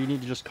 we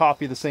need to just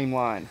copy the same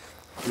line.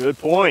 Good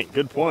point.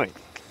 Good point.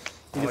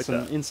 We I get like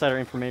some that. insider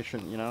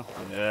information, you know.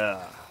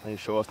 Yeah. They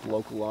show us the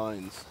local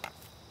lines.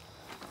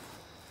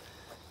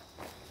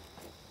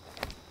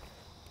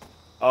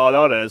 Oh,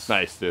 there it is.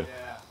 Nice, dude.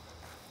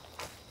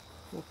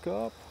 Look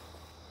up.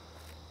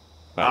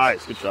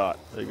 Nice. Good shot.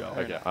 There you go.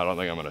 Okay. I don't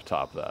think I'm gonna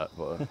top that,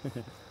 but.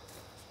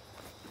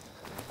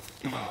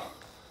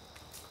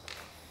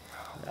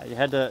 Yeah, you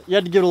had to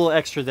give it a little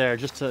extra there,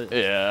 just to.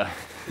 Yeah.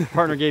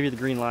 Partner gave you the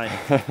green light.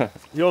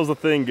 Here's the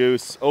thing,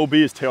 Goose. OB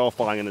is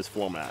terrifying in this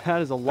format.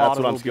 That is a lot That's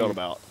of what I'm OB. scared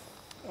about.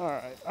 All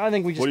right, I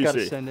think we What just do you gotta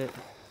see? send it.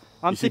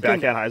 I'm You see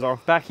thinking backhand hyzer?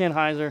 backhand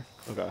hyzer.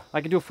 Okay.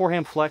 I could do a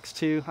forehand flex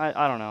too.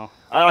 I don't know.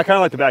 I kind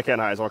of like the backhand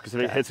hyzer because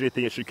if it Okay. hits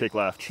anything, it should kick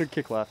left. Should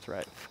kick left,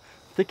 right?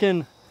 Think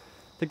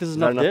this is Is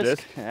that enough enough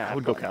disc? disc? Yeah, I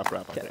would go probably. calf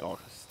wrap, I think. Oh,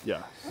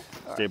 yeah.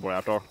 Stable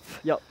after.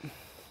 Yep. I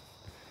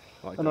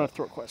like I'm gonna that.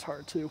 throw it quite as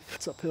hard too.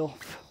 It's uphill.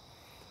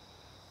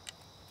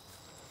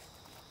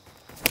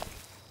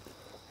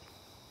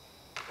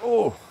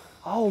 Oh.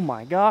 Oh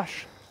my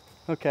gosh.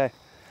 Okay.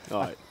 All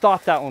right.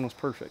 Thought that one was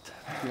perfect,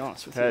 to be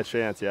honest with Had a you.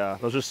 chance, yeah.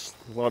 There's just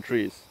a lot of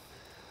trees.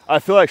 I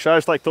feel like should I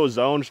just like throw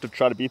zones to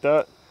try to beat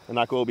that and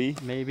not go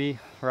OB? Maybe.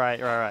 Right.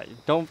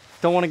 Don't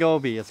want to go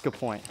OB. That's a good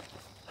point.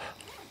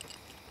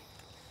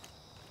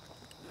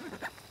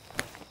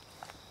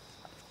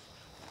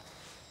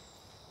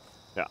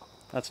 Yeah.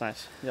 That's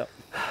nice. Yep.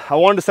 I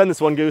wanted to send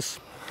this one, Goose.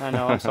 I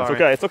know. I'm sorry.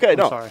 It's okay. It's okay. I'm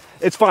No, sorry.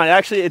 it's fine.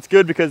 Actually, it's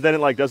good because then it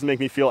like doesn't make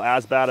me feel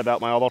as bad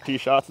about my other tee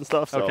shots and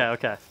stuff. So.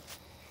 Okay.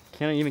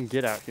 Can't even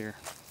get out here.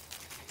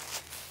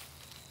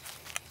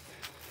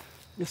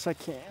 Yes, I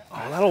can.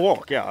 Oh, that'll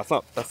work. Yeah, that's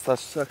not.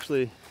 That's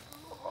actually.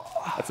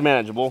 That's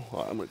manageable.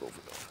 All right, I'm gonna go for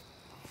it.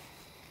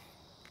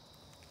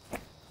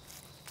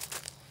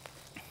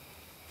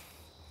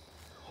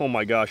 Oh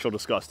my gosh, you're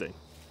disgusting.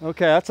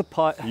 Okay, that's a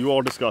putt. You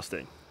are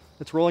disgusting.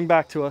 It's rolling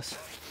back to us.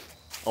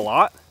 A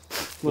lot?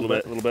 A little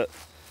bit. A little bit.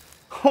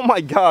 Oh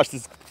my gosh,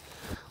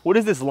 what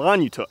is this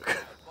line you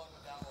took?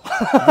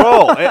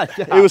 Bro,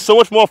 it was so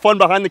much more fun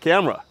behind the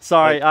camera.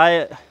 Sorry,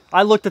 I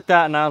looked at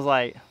that and I was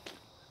like,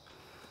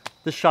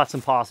 this shot's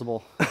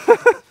impossible.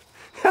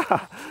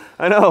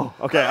 I know.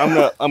 Okay, I'm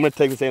gonna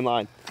take the same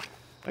line,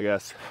 I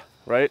guess.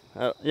 Right?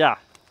 Yeah.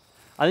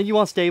 I think you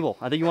want stable.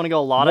 I think you want to go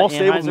a lot More of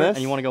stable than Anheuser this?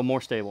 and you want to go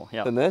more stable.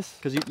 Yeah. Than this?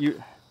 Because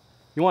you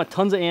want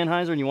tons of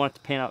Anheuser and you want it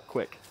to pan out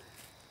quick.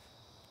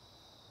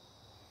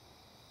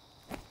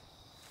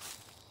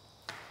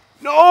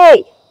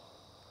 No!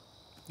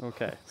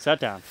 Okay, sat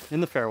down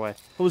in the fairway.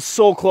 It was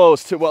so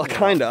close to, well,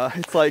 kinda.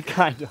 It's like,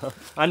 Kind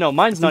of. I know,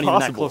 mine's not even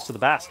that impossible. close to the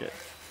basket.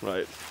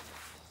 right.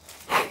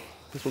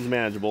 This one's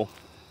manageable.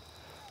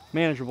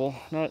 Manageable,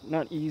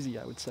 not easy,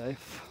 I would say.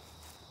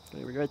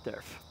 There we go, right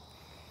there.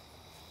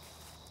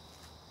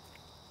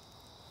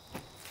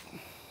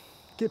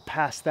 Get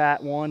past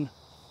that one.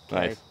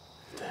 Okay. Nice.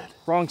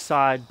 Wrong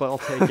side, but I'll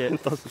take it.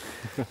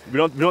 We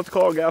don't have to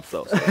call our gaps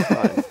though, so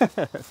it's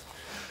fine.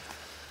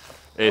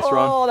 Ace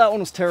run Oh, that one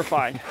was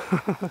terrifying.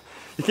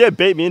 You can't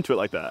bait me into it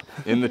like that.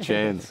 in the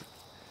chains.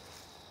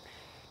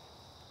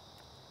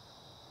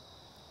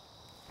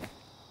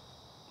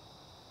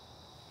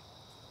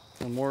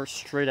 And more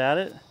straight at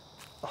it.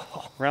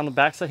 Around the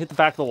backside, hit the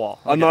back of the wall.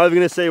 I'm not even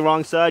gonna say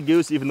wrong side,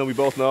 Goose, even though we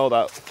both know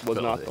that was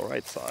not the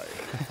right side.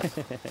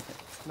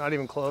 Not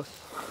even close.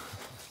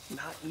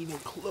 Not even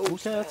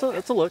close. Okay, that's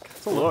a look.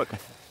 That's a look. Look.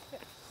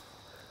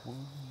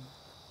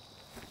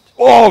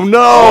 Oh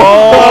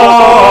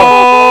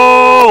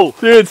no!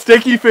 Dude,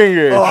 sticky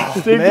fingers.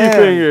 Sticky man.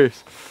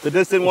 fingers. The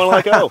distant one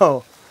let go.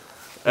 Oh,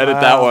 Edit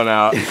that one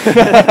out.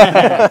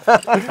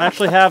 I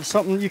actually have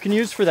something you can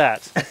use for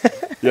that.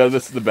 Yeah,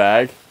 this is the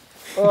bag.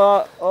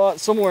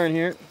 Somewhere in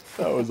here.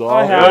 That was I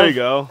all. have There you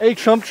go. a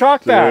chump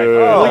chalk bag. Dude.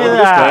 Look at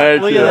that.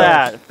 Thank Look you. at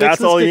that. Fix That's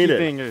the all you sticky needed.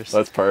 fingers.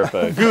 That's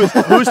perfect. Goose,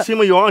 whose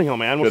team are you on here,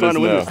 man? We're Good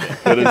trying as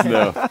to win no.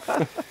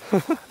 this thing.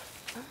 Good as no.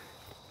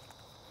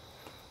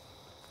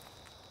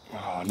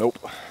 Oh, nope.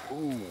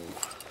 Ooh.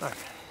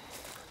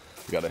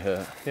 You got a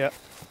hit. Yep.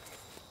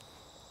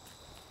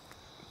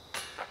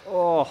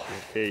 Oh,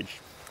 Cage.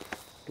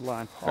 good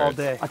line. All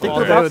day. I think all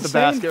we're day about with the the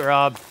same. basket,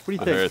 Rob. What do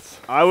you It think? hurts.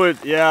 I would,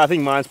 yeah, I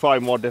think mine's probably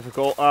more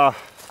difficult.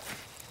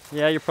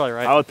 Yeah, you're probably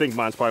right. I would think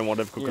mine's probably more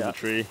difficult because Yeah. of the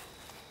tree.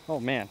 Oh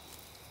man,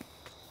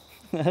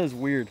 that is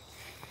weird.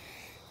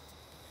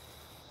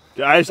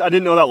 I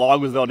didn't know that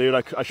log was there, dude.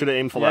 I should have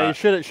aimed for Yeah,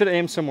 that. you should have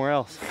aimed somewhere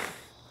else.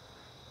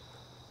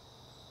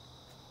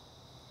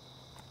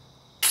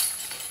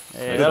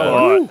 Hey, Nice that'll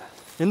shot. work.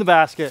 In the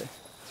basket.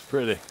 It's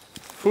pretty.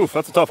 Oof,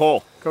 that's a tough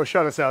hole. Go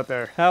shut us out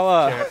there.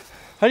 How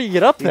do you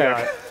get up You got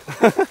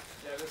there? it.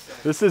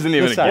 This isn't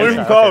even This a side. We're game.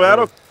 from Okay,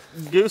 Colorado.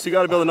 Goose, you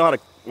got to be able to know how to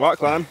rock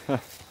climb.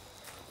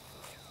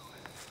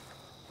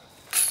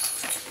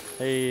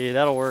 Hey,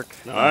 that'll work.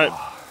 All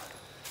right.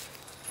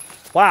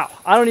 Wow,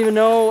 I don't even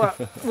know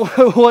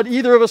what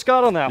either of us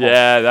got on that one.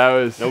 Yeah, that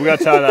was. No, we got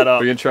to tie that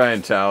up. We can try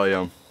and tally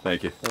them.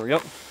 Thank you. There we go.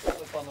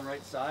 Flip on the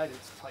right side,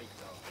 it's tight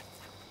though.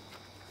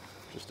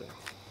 Interesting.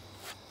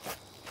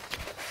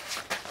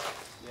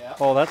 Yeah.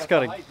 Oh, that's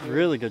got a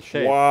really good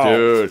shape. Wow.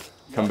 Dude,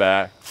 come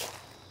back.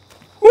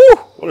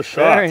 What a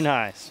shot. Very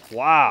nice.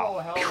 Wow. Oh,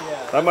 hell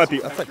yeah. That might be,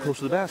 that's like close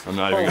to the basket. I'm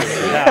not even gonna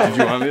see Yeah. it. Did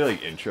you want me to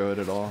like intro it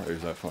at all, or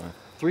is that fine?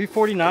 You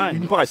 349.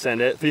 can probably send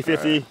it.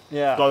 350.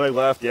 Yeah. Dog leg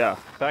left, yeah.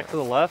 Back to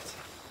the left.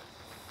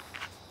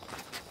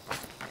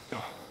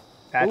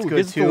 That's Ooh, good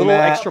gives it too, a little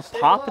Matt. extra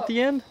pop at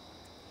the end.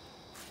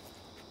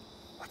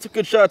 That's a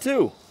good shot,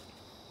 too.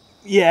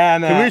 Yeah,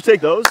 Can we man. just take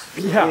those?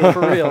 Yeah,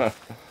 for real. I'm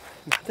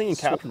thinking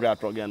Captain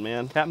Raptor again,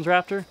 man. Captain's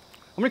Raptor. I'm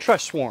gonna try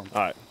Swarm.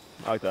 All right.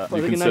 I like that. Oh,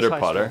 You they get a consider nice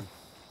high putter?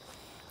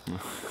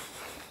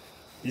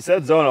 You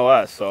said zone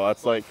OS, so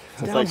that's like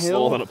Downhill.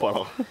 slower than a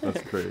puddle.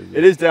 That's crazy.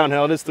 It is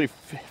downhill. It is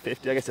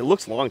 350. I guess it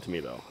looks long to me,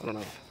 though. I don't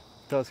know.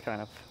 Does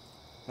kind of.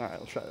 All right,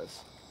 let's try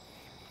this.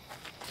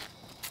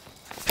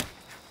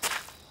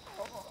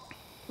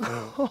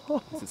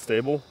 Is it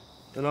stable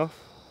enough?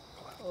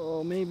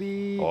 Oh,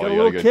 maybe Oh, got a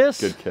you little got a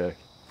kiss. good kick.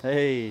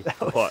 Hey.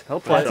 Putt.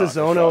 Help That's a us.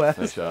 zone Nice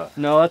OS. shot.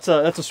 No, that's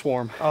a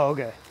Swarm. Oh,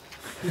 okay.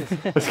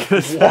 I was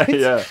gonna say,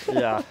 yeah.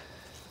 Yeah.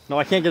 No,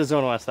 I can't get a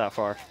Zone OS that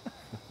far.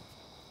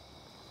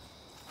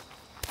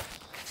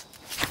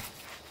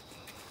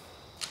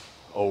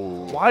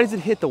 Oh. Why does it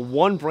hit the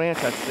one branch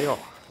that's there,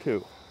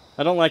 too?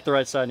 I don't like the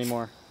right side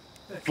anymore.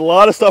 There's a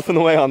lot of stuff in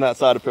the way on that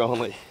side,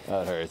 apparently.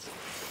 That hurts.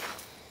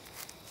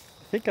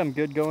 I think I'm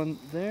good going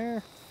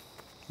there.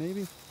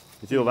 Maybe.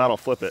 It's either that or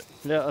flip it.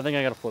 Yeah, I think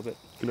I gotta flip it.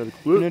 Kinetic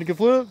You need to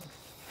flip.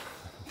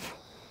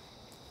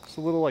 Just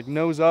a little like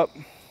nose up.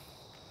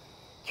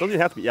 Doesn't even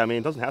have to be. Yeah, I mean,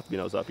 it doesn't have to be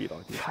nose up either.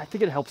 I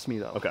think it helps me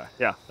though. Okay,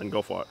 yeah, then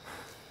go for it.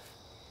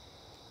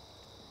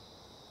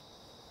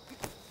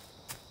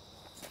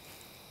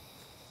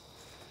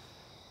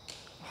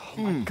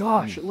 Oh my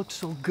gosh, it looks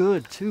so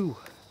good too.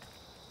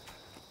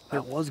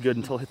 That was good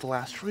until it hit the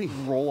last tree.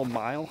 Roll a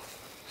mile.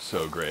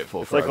 So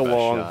grateful It's for like our a best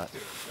long-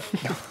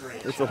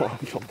 shot. It's a long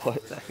jump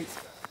putt.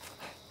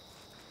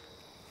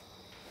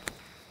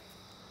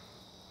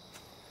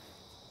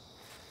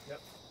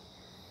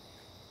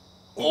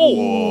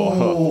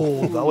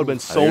 Oh, that would have been I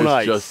so think it was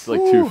nice. Just like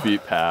 2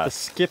 feet A past.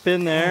 skip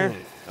in there.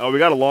 Oh, we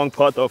got a long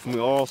putt though from the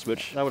all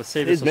switch. That would have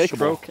saved It us is a makeable.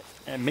 stroke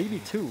and maybe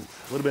two.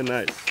 Would have been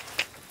nice.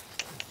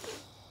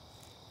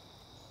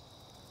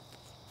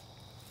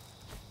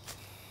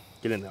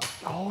 Get in now.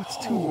 Oh, it's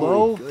too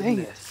low. Dang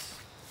it.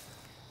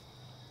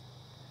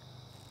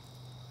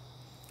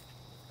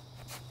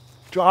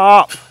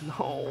 Drop. No.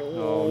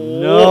 Oh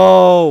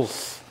no.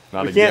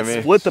 Not We a can't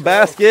gimme. split the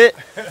basket.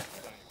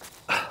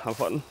 I'm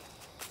putting.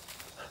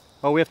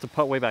 Oh, we have to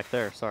putt way back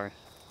there. Sorry.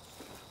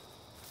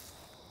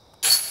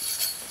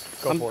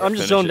 Go for I'm it.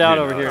 just Finish zoned it out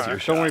here. over No, here. it's your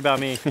Don't worry about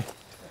me.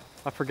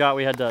 I forgot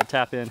we had to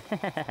tap in.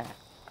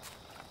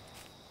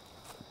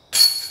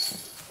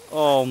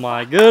 Oh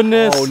my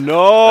goodness. Oh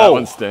no. That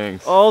one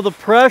stings. Oh, the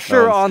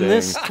pressure That one on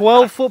this stings.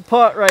 12-foot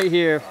putt right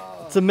here.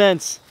 It's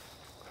immense.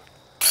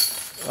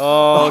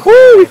 Oh,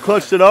 Woo, we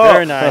clutched it off.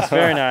 very nice,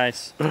 very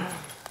nice.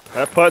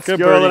 That putt's Good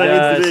girl birdie,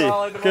 that it needs to guys. be.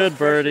 Probably the Good most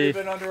pressure birdie. you've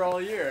been under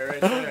all year,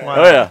 right there. Wow.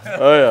 Oh yeah.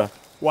 Oh yeah.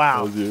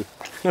 Wow.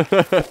 That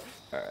was you.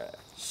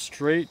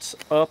 Straight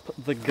up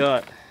the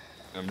gut.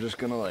 I'm just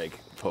gonna like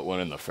put one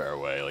in the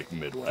fairway, like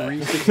midway.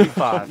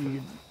 365.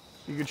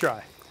 You could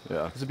try.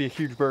 Yeah. This would be a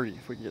huge birdie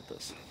if we could get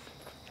this.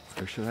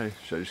 Or should I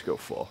just go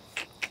full?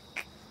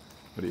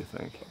 What do you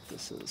think?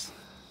 This is.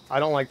 I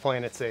don't like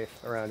playing it safe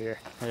around here.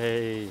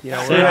 Hey. You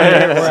know, Send we're out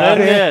here- it. we're out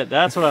Send here. it.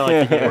 That's what I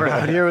like to We're hear.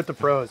 out here with the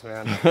pros,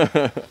 man.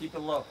 Keep it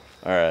low.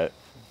 All right.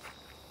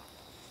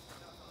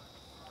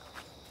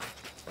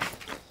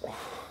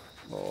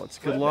 Oh, it's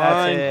a good That's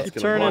line. it. Keep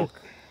It's gonna turning.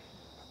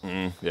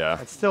 Mm, yeah.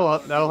 That's still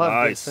up. That'll have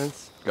Nice.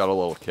 distance. Got a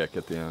little kick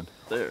at the end.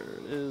 There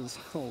it is.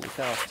 Holy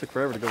cow. It took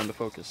forever to go into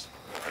focus.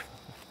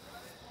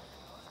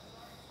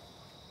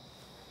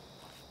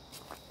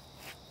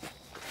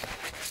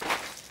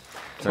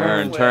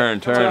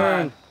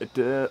 Turn. It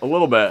did a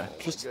little bit.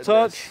 Just a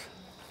touch.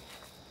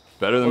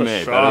 Better than What a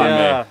me. shot. Better than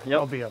Yeah. me. Yep.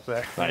 I'll be up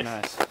there. Very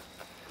nice.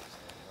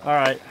 All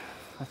right.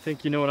 I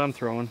think you know what I'm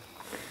throwing.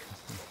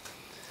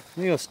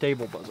 I'm gonna go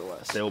stable Buzz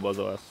OS. Stable Buzz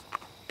OS.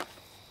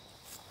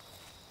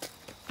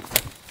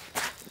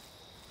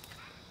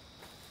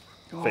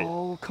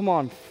 Oh, come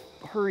on.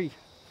 Hurry.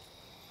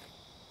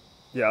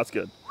 Yeah, that's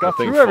good. Got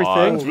thing through everything.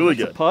 flies. That's really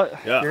Just a good. putt.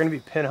 Yeah. You're gonna be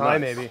pin high,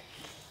 Nice. maybe.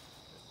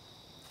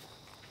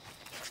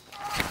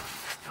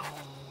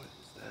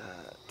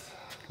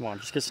 Come on,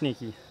 just get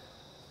sneaky.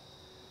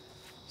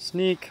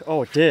 Sneak.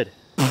 Oh, it did.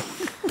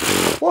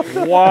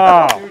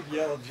 Wow. Dude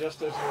yelled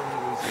just as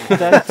we were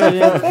That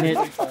didn't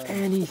hit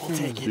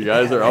anything. You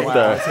guys are up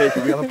there. Take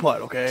it. We have a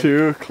putt, okay?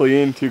 Two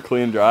clean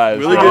drives.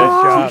 Really right? good.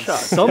 job. Tee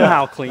shots.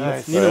 Somehow clean.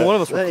 Nice. Neither one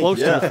of us were close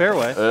Yeah. to the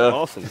fairway. Yeah.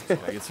 Awesome. Can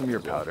I get some of your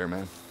powder,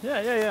 man?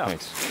 Yeah.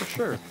 Thanks. For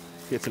sure.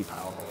 Get some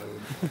power.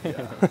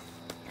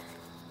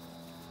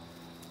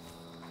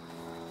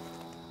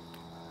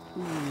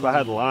 If I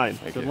had the line.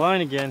 Thank Good you.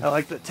 line again. I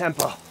like the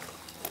tempo.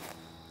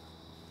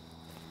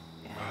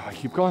 I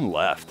keep going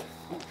left.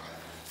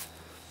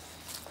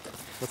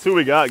 Let's see what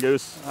we got,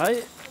 Goose.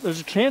 There's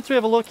a chance we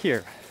have a look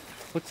here.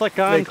 Looks like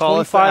They I'm call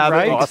us the 25 Abbott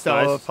right. Oh, that's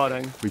Costello nice. of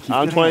putting. We keep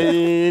I'm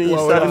getting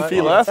 27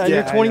 feet left. And Yeah,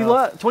 you're 20 I know.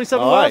 left,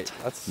 27 All right.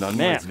 left. That's none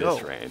Man, like go.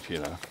 this range, you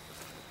know.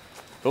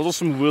 Those are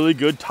some really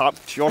good top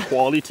tier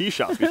quality tee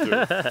shots we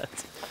threw.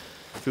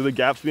 Through the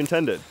gaps we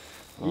intended.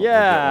 Oh, we'll get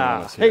one Yeah.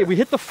 of us Hey, here. we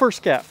hit the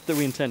first gap that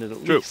we intended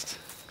at True. least.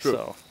 True.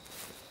 So.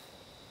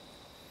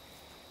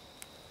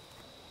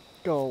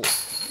 Go.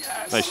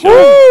 Nice shot.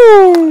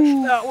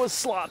 Woo! That was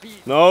sloppy.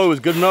 No, it was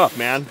good enough,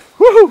 man.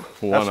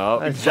 One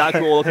up.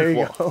 Exactly what we're There looking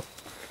you for. go.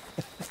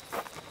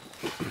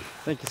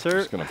 Thank you, sir.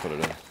 Just gonna put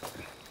it in.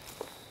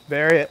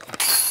 Bury it.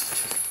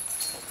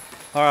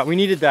 All right, we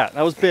needed that.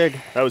 That was big.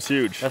 That was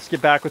huge. Let's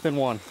get back within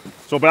one.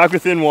 So back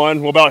within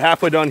one. We're about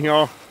halfway done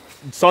here.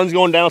 Sun's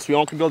going down, so we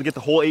aren't gonna be able to get the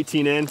whole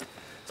 18 in. So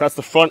that's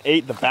the front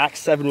 8. The back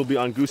 7 will be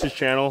on Goose's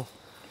channel.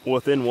 We're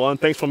within one.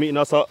 Thanks for meeting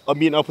up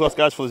with us,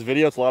 guys, for this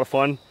video. It's a lot of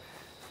fun.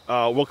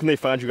 Where can they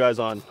find you guys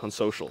on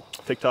social?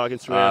 TikTok,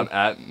 Instagram?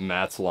 At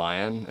Matt's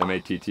Lyon,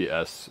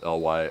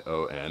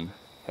 MATTSLYON.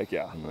 Heck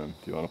yeah. And then,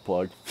 do you want to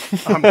plug?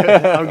 I'm good.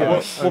 I'm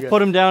good. We'll put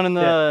them down in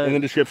the, In the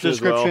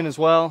description as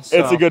well. So.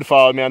 It's a good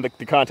follow, man. The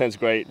content's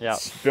great. Yeah.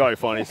 It's very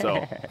funny.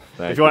 So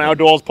Thank if you're an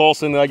outdoors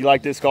person, like you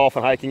like disc golf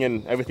and hiking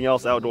and everything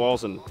else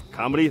outdoors and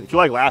comedy, if you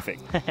like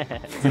laughing,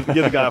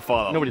 give the guy a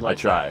follow. Nobody I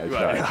likes try.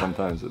 Right.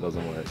 Sometimes it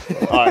doesn't work.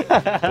 All right.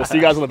 We'll see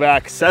you guys on the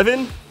back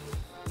 7.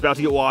 It's about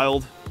to get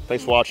wild.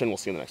 Thanks for watching. We'll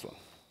see you in the next one.